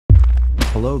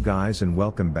Hello guys and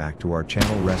welcome back to our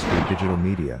channel Rescue Digital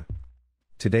Media.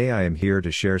 Today I am here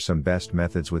to share some best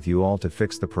methods with you all to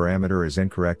fix the parameter is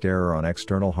incorrect error on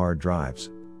external hard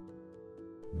drives.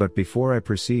 But before I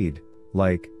proceed,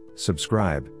 like,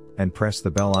 subscribe, and press the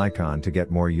bell icon to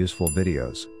get more useful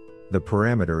videos. The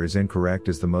parameter is incorrect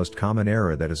is the most common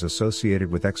error that is associated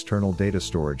with external data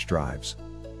storage drives.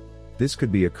 This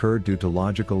could be occurred due to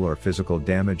logical or physical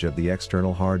damage of the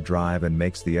external hard drive and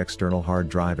makes the external hard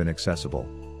drive inaccessible.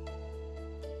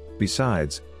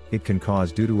 Besides, it can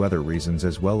cause due to other reasons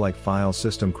as well, like file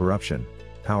system corruption,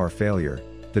 power failure,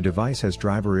 the device has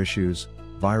driver issues,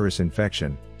 virus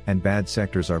infection, and bad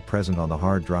sectors are present on the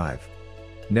hard drive.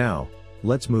 Now,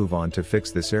 let's move on to fix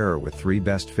this error with 3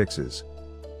 best fixes.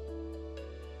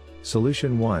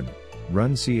 Solution 1.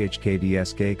 Run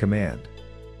Chkdsk command.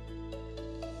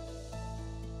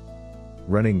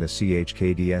 Running the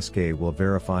Chkdsk will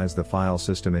verifies the file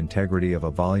system integrity of a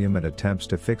volume and attempts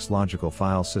to fix logical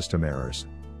file system errors.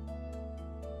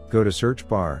 Go to search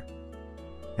bar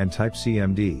and type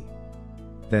cmd.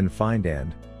 Then find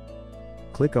and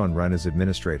click on Run as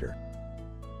administrator.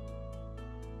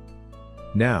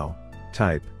 Now,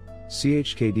 type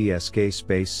chkdsk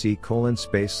space c:/f/r/x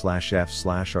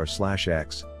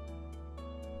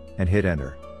and hit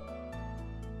enter.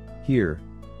 Here,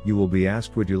 you will be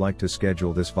asked, would you like to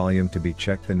schedule this volume to be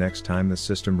checked the next time the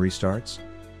system restarts?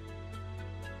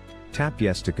 Tap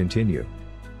yes to continue.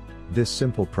 This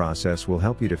simple process will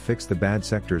help you to fix the bad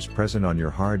sectors present on your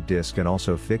hard disk and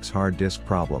also fix hard disk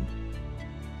problem.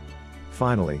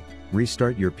 Finally,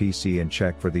 restart your PC and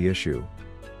check for the issue.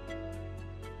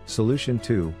 Solution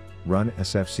 2. Run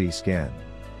SFC Scan.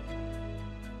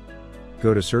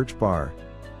 Go to search bar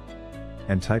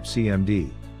and type cmd.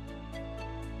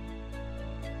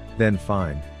 Then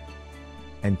find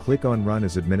and click on Run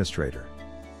as administrator.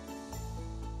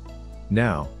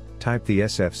 Now, type the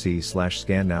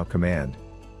SFC/Scan Now command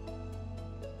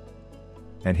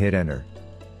and hit enter.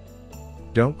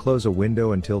 Don't close a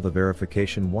window until the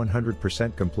verification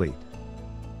 100% complete.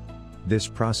 This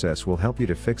process will help you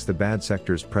to fix the bad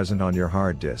sectors present on your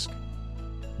hard disk.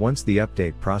 Once the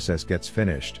update process gets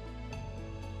finished,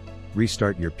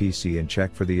 restart your PC and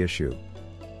check for the issue.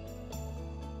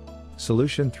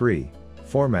 Solution 3.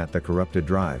 Format the corrupted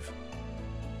drive.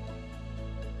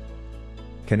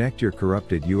 Connect your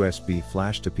corrupted USB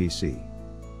flash to PC.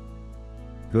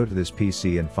 Go to this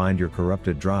PC and find your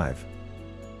corrupted drive.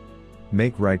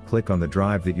 Make right-click on the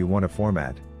drive that you want to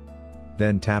format.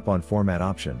 Then tap on Format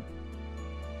option.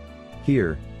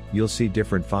 Here, you'll see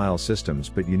different file systems,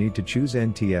 but you need to choose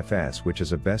NTFS, which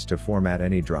is a best to format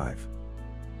any drive.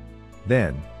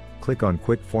 Then, click on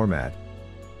Quick Format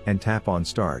and tap on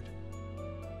Start.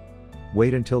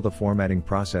 Wait until the formatting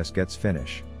process gets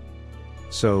finished.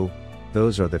 So,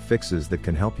 those are the fixes that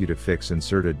can help you to fix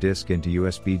insert a disk into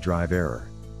USB drive error.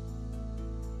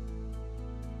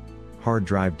 Hard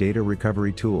drive data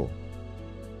recovery tool.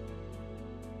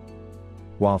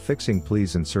 While fixing,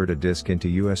 please insert a disk into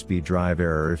USB drive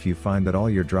error. If you find that all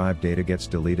your drive data gets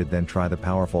deleted, then try the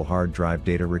powerful hard drive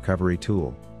data recovery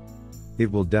tool. It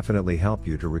will definitely help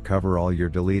you to recover all your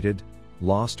deleted,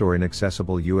 lost or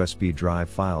inaccessible USB drive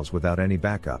files without any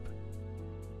backup.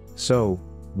 So,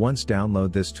 once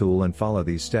download this tool and follow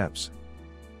these steps.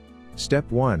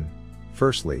 Step 1.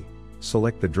 Firstly,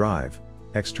 select the drive,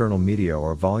 external media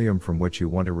or volume from which you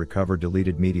want to recover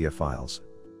deleted media files.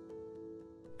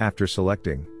 After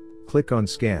selecting, click on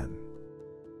Scan.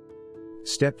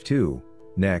 Step 2.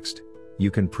 Next,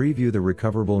 you can preview the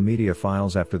recoverable media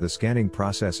files after the scanning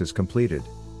process is completed.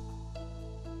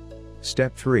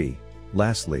 Step 3.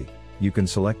 Lastly, you can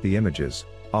select the images,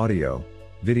 audio,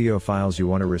 video files you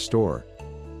want to restore,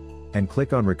 and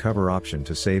click on Recover option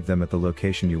to save them at the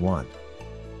location you want.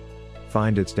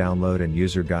 Find its download and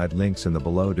user guide links in the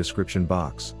below description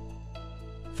box.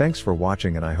 Thanks for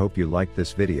watching and I hope you liked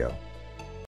this video.